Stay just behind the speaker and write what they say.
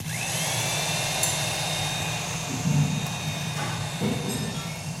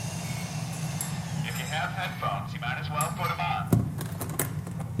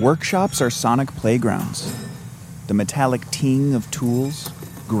Workshops are sonic playgrounds. The metallic ting of tools,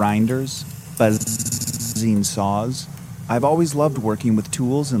 grinders, buzzing saws. I've always loved working with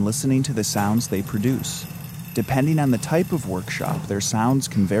tools and listening to the sounds they produce. Depending on the type of workshop, their sounds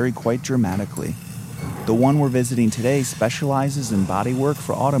can vary quite dramatically. The one we're visiting today specializes in bodywork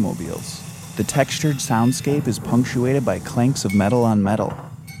for automobiles. The textured soundscape is punctuated by clanks of metal on metal.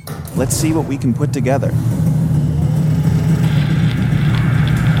 Let's see what we can put together.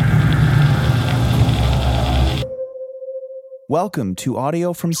 Welcome to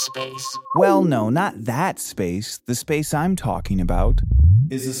Audio from Space. Well, no, not that space. The space I'm talking about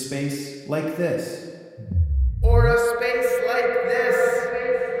is a space like this. Or a space like this.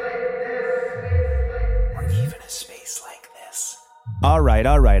 Or even a space like this. All right,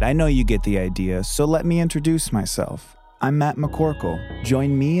 I know you get the idea, so let me introduce myself. I'm Matt McCorkle.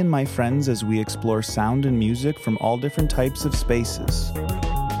 Join me and my friends as we explore sound and music from all different types of spaces.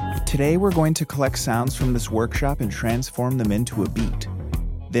 Today we're going to collect sounds from this workshop and transform them into a beat.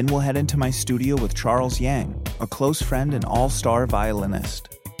 Then we'll head into my studio with Charles Yang, a close friend and all-star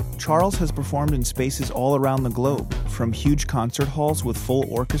violinist. Charles has performed in spaces all around the globe, from huge concert halls with full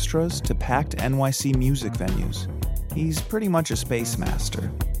orchestras to packed NYC music venues. He's pretty much a space master.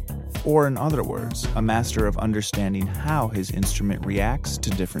 Or in other words, a master of understanding how his instrument reacts to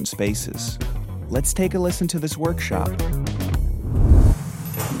different spaces. Let's take a listen to this workshop.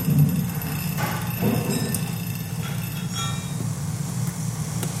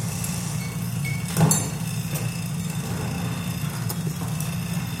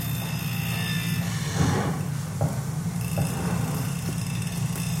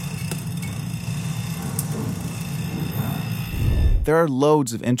 There are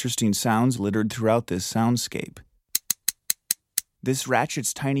loads of interesting sounds littered throughout this soundscape. This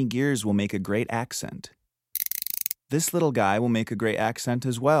ratchet's tiny gears will make a great accent. This little guy will make a great accent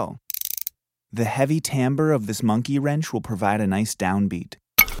as well. The heavy timbre of this monkey wrench will provide a nice downbeat.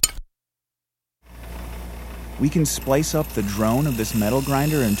 We can splice up the drone of this metal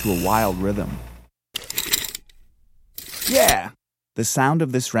grinder into a wild rhythm. Yeah! The sound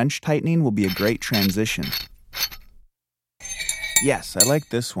of this wrench tightening will be a great transition. Yes, I like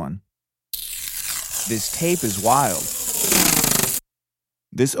this one. This tape is wild.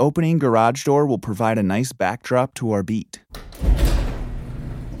 This opening garage door will provide a nice backdrop to our beat.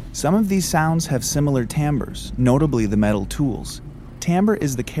 Some of these sounds have similar timbres, notably the metal tools. Timbre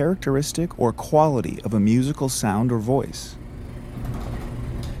is the characteristic or quality of a musical sound or voice.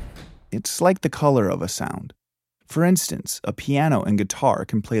 It's like the color of a sound. For instance, a piano and guitar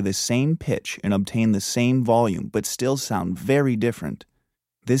can play the same pitch and obtain the same volume but still sound very different.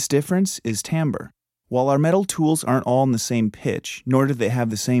 This difference is timbre. While our metal tools aren't all in the same pitch, nor do they have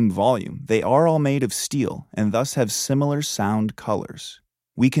the same volume, they are all made of steel and thus have similar sound colors.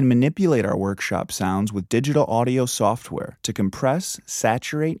 We can manipulate our workshop sounds with digital audio software to compress,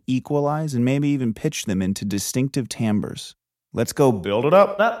 saturate, equalize, and maybe even pitch them into distinctive timbres. Let's go build it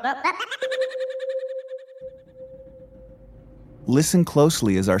up. Listen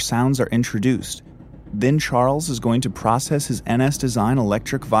closely as our sounds are introduced. Then Charles is going to process his NS Design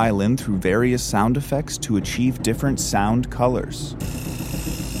electric violin through various sound effects to achieve different sound colors.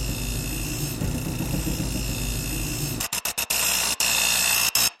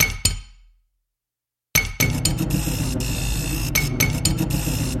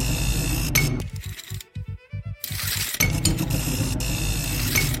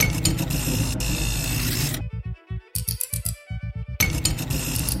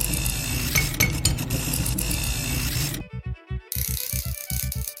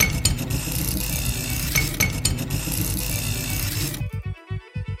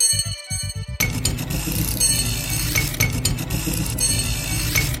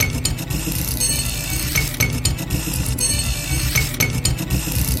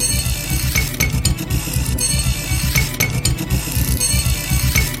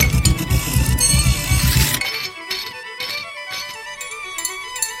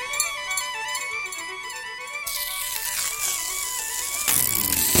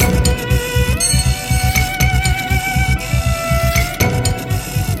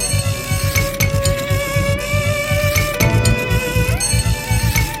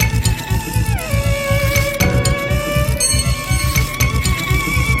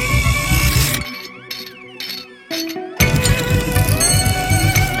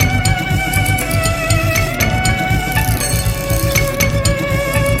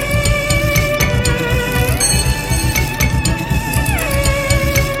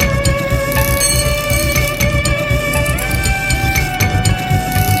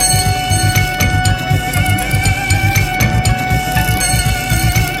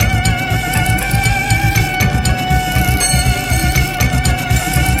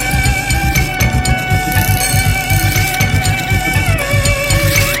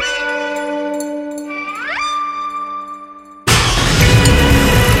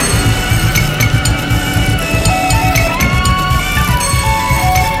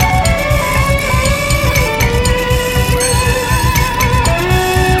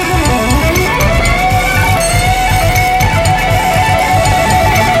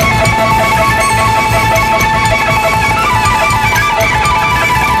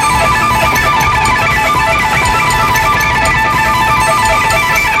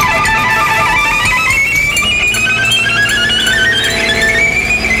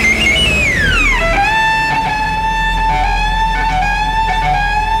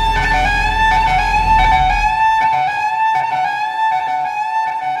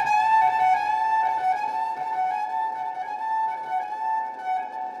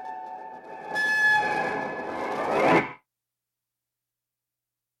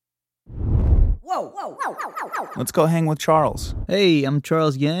 Let's go hang with Charles. Hey, I'm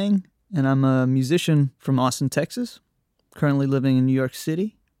Charles Yang, and I'm a musician from Austin, Texas, currently living in New York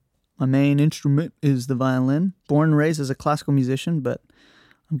City. My main instrument is the violin. Born and raised as a classical musician, but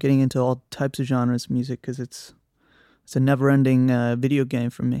I'm getting into all types of genres of music because it's a never-ending video game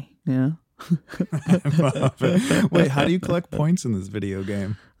for me, you know? I love it. Wait, how do you collect points in this video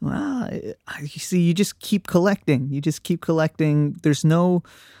game? Wow, you see, you just keep collecting. You just keep collecting. There's no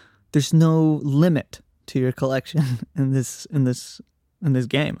limit to your collection in this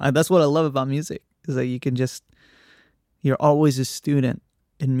game. That's what I love about music, is that you're always a student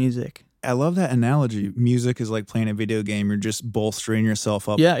in music. I love that analogy. Music is like playing a video game. You're just bolstering yourself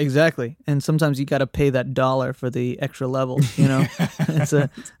up. Yeah, exactly. And sometimes you got to pay that $1 for the extra levels, you know?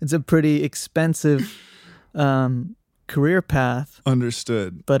 It's a pretty expensive career path.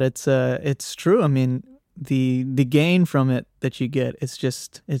 Understood. But it's true. I mean, the gain from it that you get,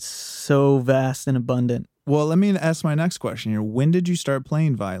 it's so vast and abundant. Well, let me ask my next question here. When did you start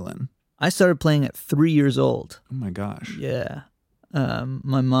playing violin? I started playing at 3 years old. Oh my gosh. Yeah.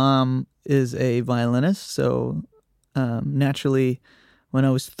 My mom is a violinist, so naturally, when I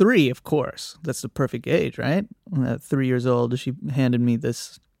was 3, of course, that's the perfect age, right? At 3 years old, she handed me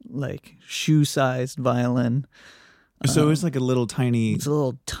this like shoe-sized violin. So it was like a little tiny... It's a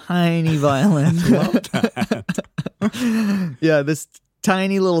little tiny violin. Love that. Yeah, this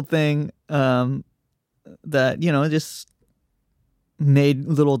tiny little thing that, you know, just made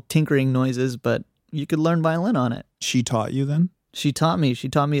little tinkering noises, but you could learn violin on it. She taught you then? She taught me. She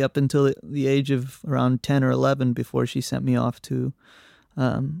taught me up until the age of around 10 or 11 before she sent me off to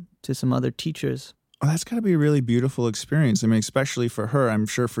some other teachers. Oh, that's got to be a really beautiful experience. I mean, especially for her. I'm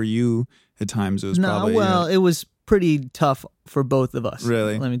sure for you at times it was probably... Well, it was pretty tough for both of us.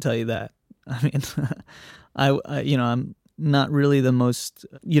 Really? Let me tell you that. I mean, I'm not really the most,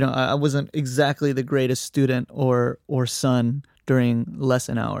 I wasn't exactly the greatest student or son during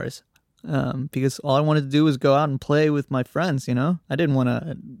lesson hours. Because all I wanted to do was go out and play with my friends, you know? I didn't want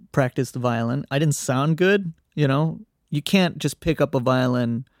to practice the violin. I didn't sound good, you know? You can't just pick up a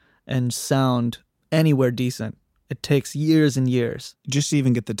violin and sound anywhere decent. It takes years and years. Just to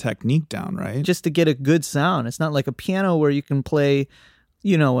even get the technique down, right? Just to get a good sound. It's not like a piano where you can play,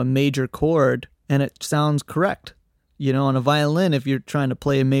 a major chord and it sounds correct. On a violin, if you're trying to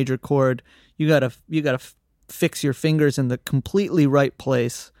play a major chord, you gotta fix your fingers in the completely right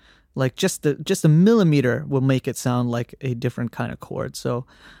place. Like just a millimeter will make it sound like a different kind of chord. So,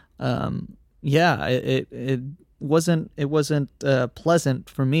 it wasn't pleasant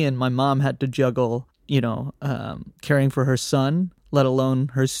for me, and my mom had to juggle, caring for her son, let alone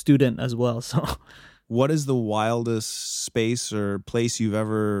her student as well. So, what is the wildest space or place you've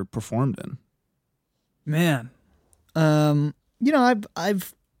ever performed in? Man,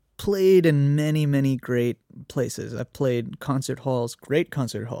 I've played in many, many great places. I've played concert halls, great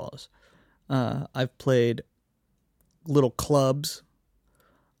concert halls. I've played little clubs.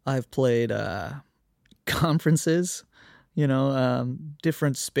 I've played conferences,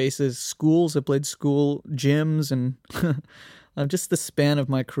 different spaces, schools. I played school gyms, and just the span of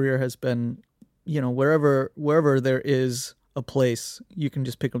my career has been, wherever there is a place, you can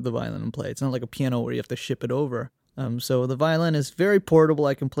just pick up the violin and play. It's not like a piano where you have to ship it over. So the violin is very portable.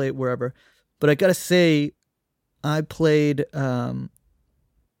 I can play it wherever. But I gotta say, I played called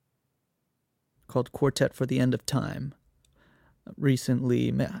Quartet for the End of Time like 3 or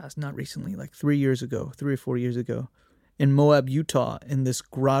 4 years ago, in Moab, Utah, in this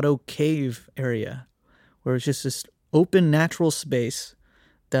grotto cave area where it's just this open natural space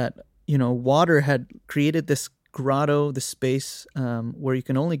that, water had created this grotto, the space where you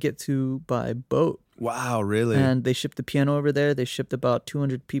can only get to by boat. Wow, really? And they shipped the piano over there. They shipped about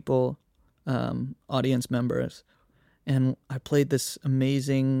 200 people, audience members. And I played this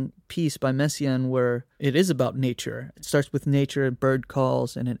amazing piece by Messiaen where it is about nature. It starts with nature, bird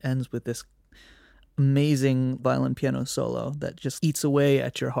calls, and it ends with this amazing violin piano solo that just eats away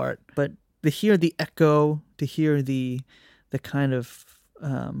at your heart. But to hear the echo, to hear the kind of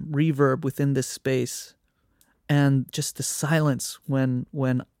reverb within this space, and just the silence when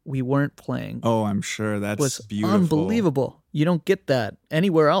we weren't playing. Oh, I'm sure that's was beautiful. Unbelievable. You don't get that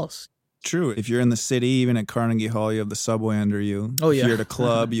anywhere else. True. If you're in the city, even at Carnegie Hall, you have the subway under you. Oh, yeah. If you're at a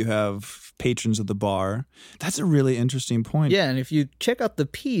club, you have patrons of the bar. That's a really interesting point. Yeah, and if you check out the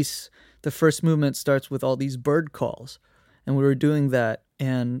piece, the first movement starts with all these bird calls. And we were doing that,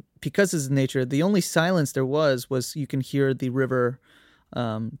 and because of the nature, the only silence there was you can hear the river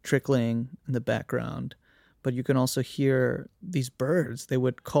trickling in the background. But you can also hear these birds. They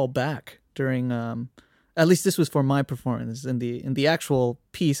would call back during At least this was for my performance. In the actual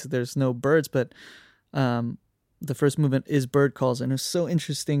piece, there's no birds, but the first movement is bird calls, and it's so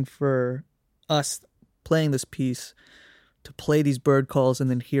interesting for us playing this piece to play these bird calls and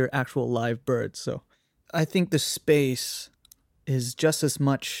then hear actual live birds. So I think the space is just as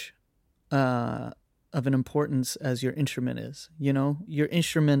much of an importance as your instrument is. You know, your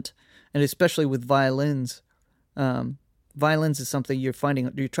instrument, and especially with violins, violins is something you're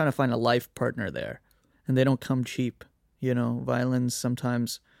trying to find a life partner there, and they don't come cheap. You know, violins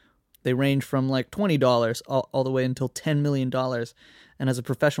sometimes they range from like $20 all the way until $10 million. And as a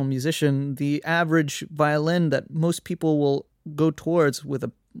professional musician, the average violin that most people will go towards with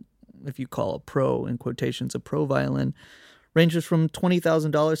if you call a pro, in quotations, a pro violin, ranges from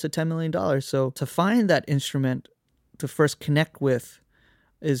 $20,000 to $10 million. So to find that instrument to first connect with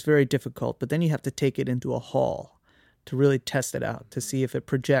is very difficult. But then you have to take it into a hall to really test it out, to see if it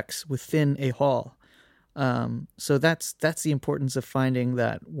projects within a hall. So that's the importance of finding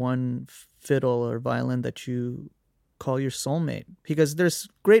that one fiddle or violin that you call your soulmate, because there's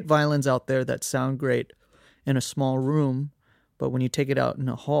great violins out there that sound great in a small room, but when you take it out in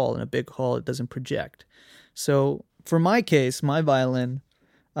a hall, in a big hall, it doesn't project. So for my case, my violin,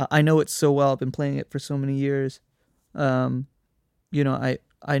 I know it so well. I've been playing it for so many years. You know,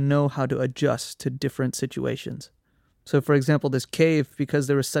 I know how to adjust to different situations. So for example, this cave, because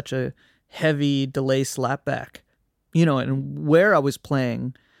there was such a heavy delay slapback, you know, and where I was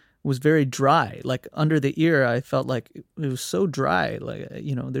playing was very dry. Like under the ear, I felt like it was so dry, like,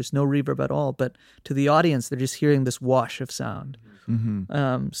 you know, there's no reverb at all. But to the audience, they're just hearing this wash of sound.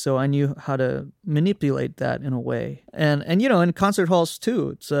 Mm-hmm. So I knew how to manipulate that in a way. And you know, in concert halls too,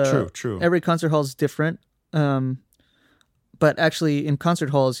 it's true. Every concert hall is different. But actually in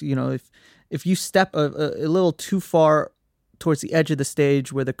concert halls, you know, if you step a little too far towards the edge of the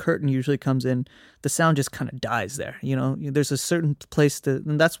stage where the curtain usually comes in, the sound just kind of dies there. You know, there's a certain place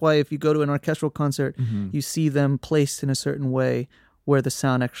and that's why if you go to an orchestral concert, you see them placed in a certain way where the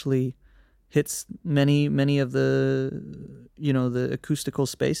sound actually hits many of the, you know, the acoustical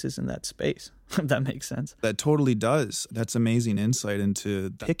spaces in that space, if that makes sense. That totally does. That's amazing insight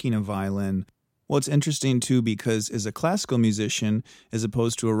into picking a violin. Well, it's interesting, too, because as a classical musician, as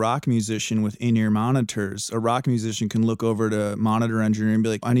opposed to a rock musician with in-ear monitors, a rock musician can look over to monitor engineer and be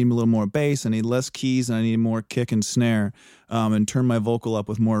like, I need a little more bass, I need less keys, and I need more kick and snare, and turn my vocal up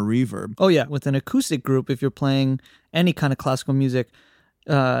with more reverb. Oh, yeah. With an acoustic group, if you're playing any kind of classical music,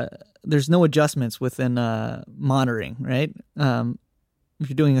 there's no adjustments within monitoring, right? If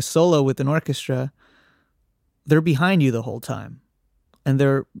you're doing a solo with an orchestra, they're behind you the whole time. And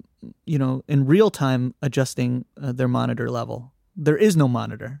they're, you know, in real time adjusting their monitor level. There is no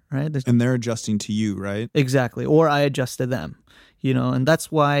monitor, right? And they're adjusting to you, right? Exactly. Or I adjust to them, you know, and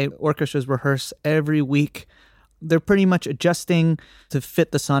that's why orchestras rehearse every week. They're pretty much adjusting to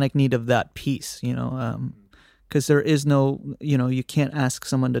fit the sonic need of that piece, you know, because there is no, you know, you can't ask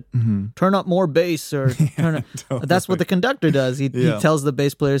someone to turn up more bass or turn up. Totally. That's what the conductor does. He tells the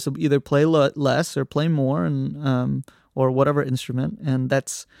bass players to either play less or play more, and or whatever instrument, and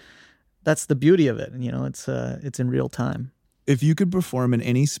that's the beauty of it. You know, it's in real time. If you could perform in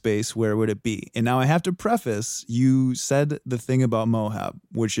any space, where would it be? And now I have to preface, you said the thing about Moab,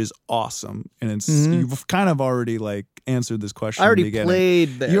 which is awesome. And it's you've kind of already like answered this question. I already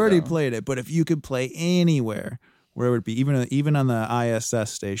played there. You already played it, but if you could play anywhere, where would it be? Even on the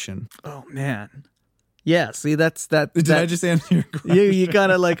ISS station. Oh man. Yeah, see, that's that. Did I just answer your question? You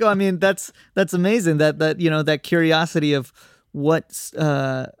kind of like, oh, I mean, that's amazing. That you know, that curiosity of what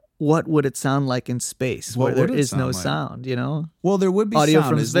would it sound like in space where there is no sound, you know? Well, there would be audio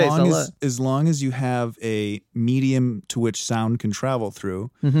sound from space. As long as you have a medium to which sound can travel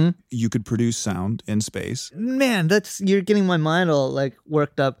through, you could produce sound in space. Man, you're getting my mind all like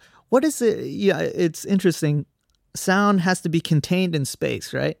worked up. What is it? Yeah, it's interesting. Sound has to be contained in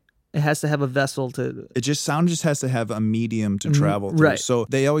space, right? It has to have a vessel to... Sound just has to have a medium to travel through. Right. So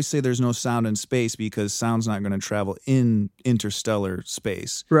they always say there's no sound in space because sound's not going to travel in interstellar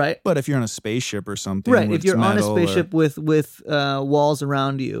space. Right. But if you're on a spaceship or something... Right, if you're on a spaceship with walls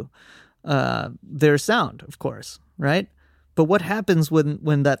around you, there's sound, of course, right? But what happens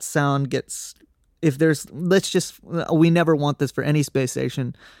when that sound gets... we never want this for any space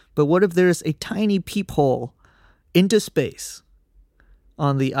station, but what if there's a tiny peephole into space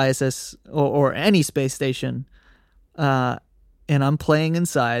on the ISS or any space station, and I'm playing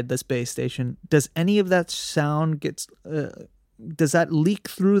inside the space station? Does any of that sound does that leak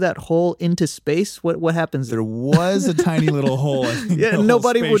through that hole into space? What happens? There was a tiny little hole. Yeah,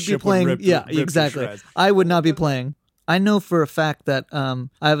 nobody would be playing. Exactly. I would not be playing. I know for a fact that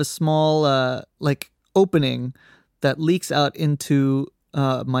I have a small opening that leaks out into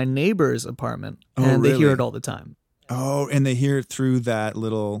my neighbor's apartment, Oh, and they hear really? it all the time. Oh, and they hear it through that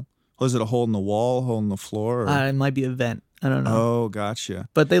little, was it a hole in the wall, hole in the floor? Or? It might be a vent. I don't know. Oh, gotcha.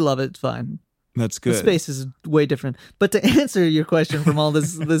 But they love it. It's fine. That's The good. space is way different. But to answer your question from all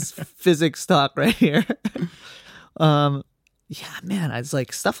this physics talk right here, yeah, man, it's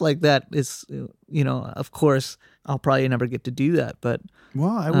like stuff like that is, of course, I'll probably never get to do that. But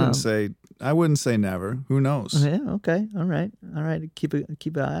Well, I wouldn't say never. Who knows? yeah, okay, all right, keep an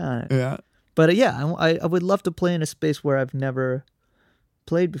eye on it. Yeah. But yeah, I would love to play in a space where I've never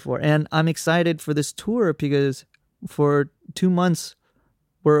played before, and I'm excited for this tour because for 2 months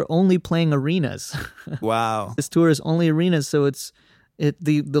we're only playing arenas. Wow. This tour is only arenas, so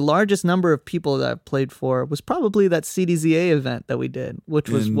the largest number of people that I've played for was probably that CDZA event that we did, which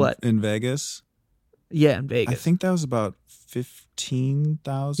was in Vegas? Yeah, in Vegas. I think that was about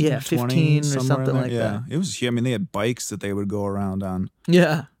 15,000. Yeah, 15 or somewhere something in there. like yeah. that. It was. I mean, they had bikes that they would go around on.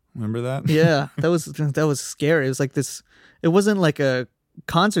 Yeah, Remember that? yeah, that was scary. It was like this. It wasn't like a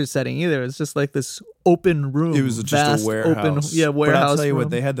concert setting either. It was just like this open room. It was just vast, a warehouse. Open, warehouse. But I'll tell you room. what,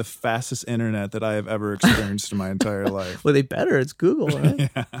 they had the fastest internet that I have ever experienced in my entire life. Well, they better. It's Google, right?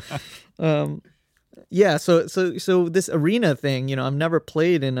 Yeah. So this arena thing, I've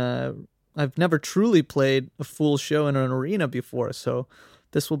never truly played a full show in an arena before. So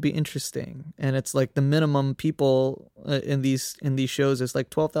this will be interesting. And it's like the minimum people in these shows is like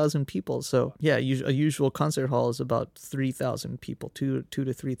 12,000 people. So yeah, a usual concert hall is about 3,000 people, 2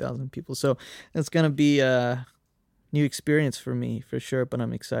 to 3,000 people. So it's gonna be a new experience for me for sure. But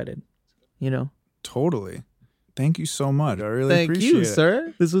I'm excited. Totally. Thank you so much. I really Thank appreciate you, it.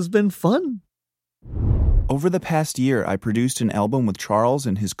 sir. This has been fun. Over the past year, I produced an album with Charles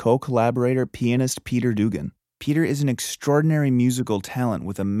and his co-collaborator, pianist Peter Dugan. Peter is an extraordinary musical talent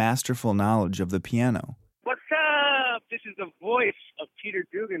with a masterful knowledge of the piano. What's up? This is the voice of Peter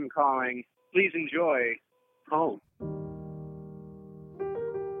Dugan calling. Please enjoy Home.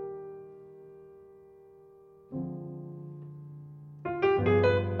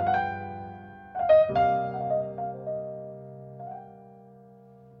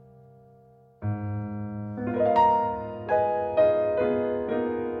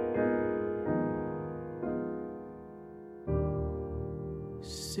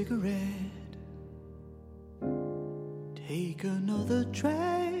 Cigarette, take another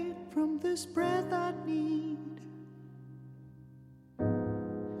drag from this breath I need.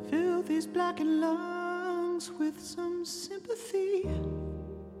 Fill these blackened lungs with some sympathy.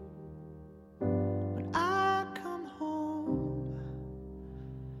 When I come home,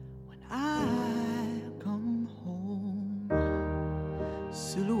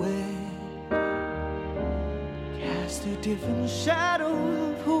 silhouette, cast a different shadow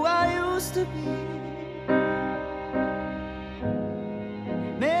of who I used to be.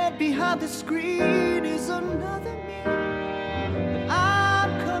 Man behind the screen is another me, but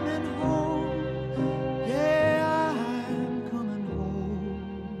I'm coming home. Yeah, I'm coming home.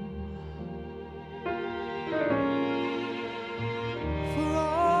 For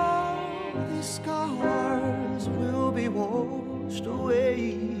all these scars will be washed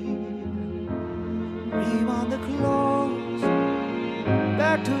away. Rewind the clothes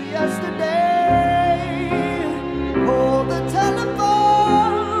back to yesterday. Hold the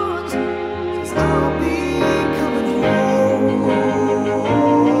telephones, 'cause I'll be coming home.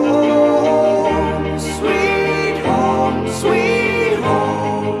 Sweet home, sweet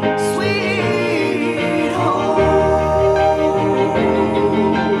home, sweet home.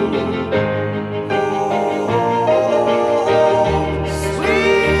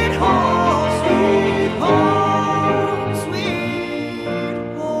 Sweet home, sweet home, sweet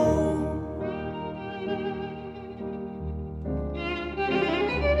home.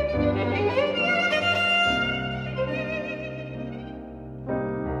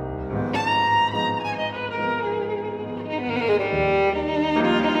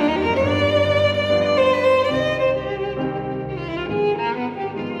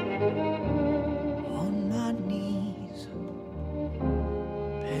 On my knees,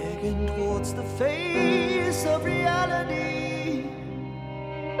 begging towards the face of reality.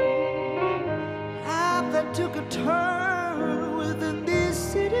 Life that took a turn within these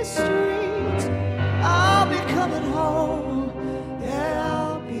city streets. I'll be coming home. Yeah,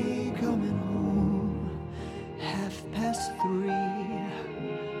 I'll be coming home. 3:30.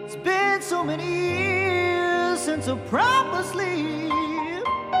 It's been so many years since a proper sleep.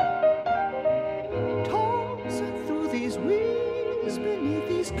 Tossing through these weeds beneath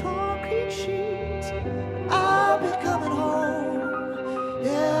these concrete sheets. I'll be coming home.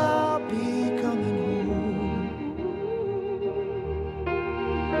 Yeah, I'll be coming home.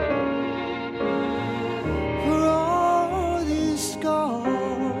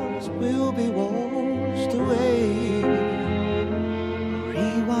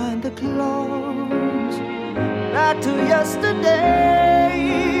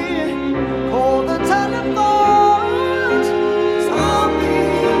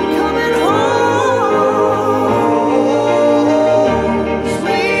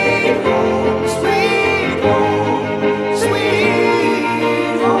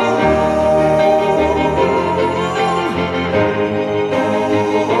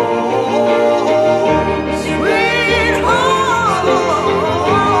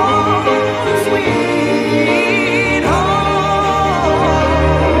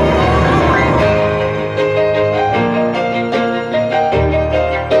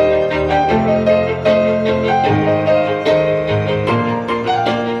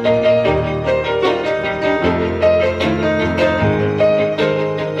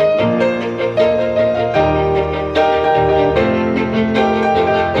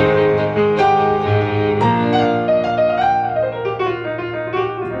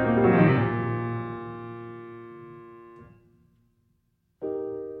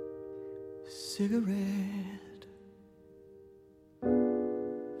 cigarette.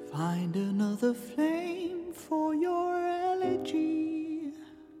 Find another flame for your elegy.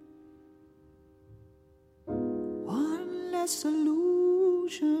 One less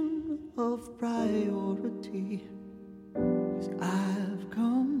illusion of priority. 'Cause I've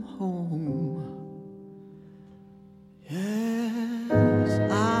come home. Yes,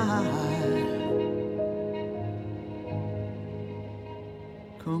 I've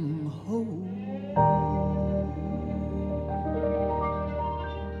come home.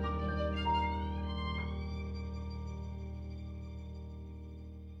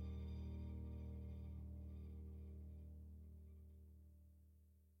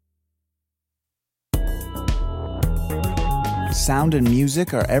 Sound and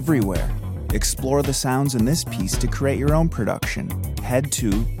music are everywhere. Explore the sounds in this piece to create your own production. Head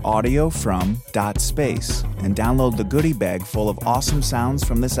to audiofrom.space and download the goodie bag full of awesome sounds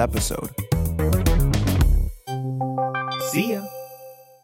from this episode.